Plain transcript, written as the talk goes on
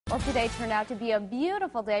Well, today turned out to be a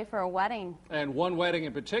beautiful day for a wedding. And one wedding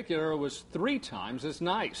in particular was 3 times as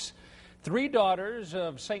nice. 3 daughters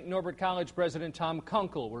of St. Norbert College President Tom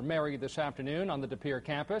Kunkel were married this afternoon on the De Pere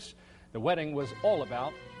campus. The wedding was all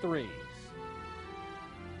about threes.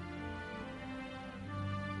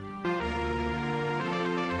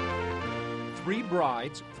 Three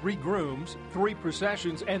brides, 3 grooms, 3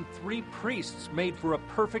 processions, and 3 priests made for a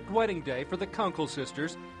perfect wedding day for the Kunkel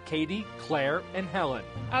sisters, Katie, Claire, and Helen.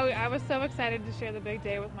 I was so excited to share the big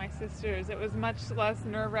day with my sisters. It was much less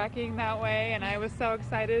nerve-wracking that way, and I was so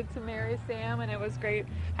excited to marry Sam, and it was great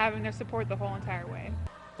having their support the whole entire way.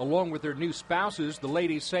 Along with their new spouses, the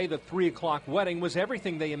ladies say the 3 o'clock wedding was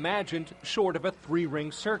everything they imagined, short of a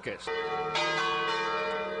 3-ring circus.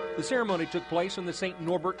 The ceremony took place on the St.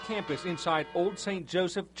 Norbert campus inside Old St.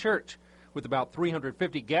 Joseph Church, with about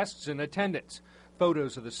 350 guests in attendance.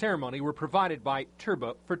 Photos of the ceremony were provided by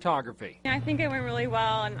Turbo Photography. I think it went really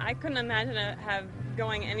well, and I couldn't imagine it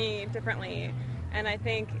going any differently. And I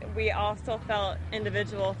think we all still felt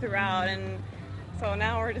individual throughout, and so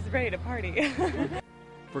now we're just ready to party.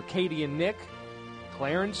 For Katie and Nick,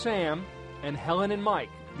 Claire and Sam, and Helen and Mike,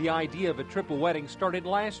 the idea of a triple wedding started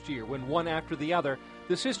last year when one after the other,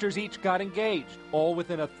 the sisters each got engaged, all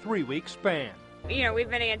within a 3-week span. You know, we've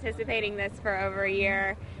been anticipating this for over a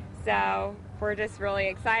year, so we're just really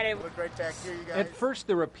excited. Great back here, you guys. At first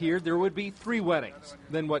there appeared there would be 3 weddings.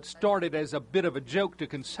 Then what started as a bit of a joke to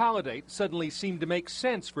consolidate suddenly seemed to make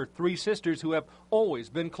sense for 3 sisters who have always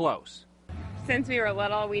been close. Since we were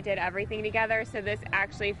little, we did everything together, so this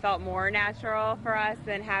actually felt more natural for us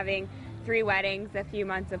than having 3 weddings a few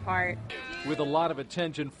months apart. With a lot of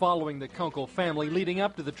attention following the Kunkel family leading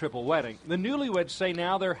up to the triple wedding, the newlyweds say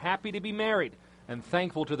now they're happy to be married and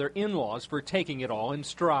thankful to their in-laws for taking it all in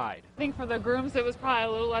stride. I think for the grooms it was probably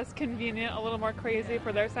a little less convenient, a little more crazy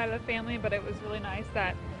for their side of the family, but it was really nice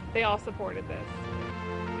that they all supported this.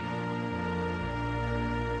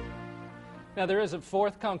 Now, there is a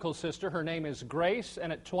 4th Kunkel sister. Her name is Grace,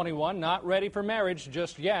 and at 21, not ready for marriage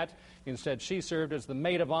just yet. Instead, she served as the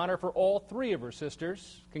maid of honor for all 3 of her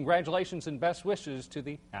sisters. Congratulations and best wishes to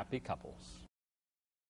the happy couples.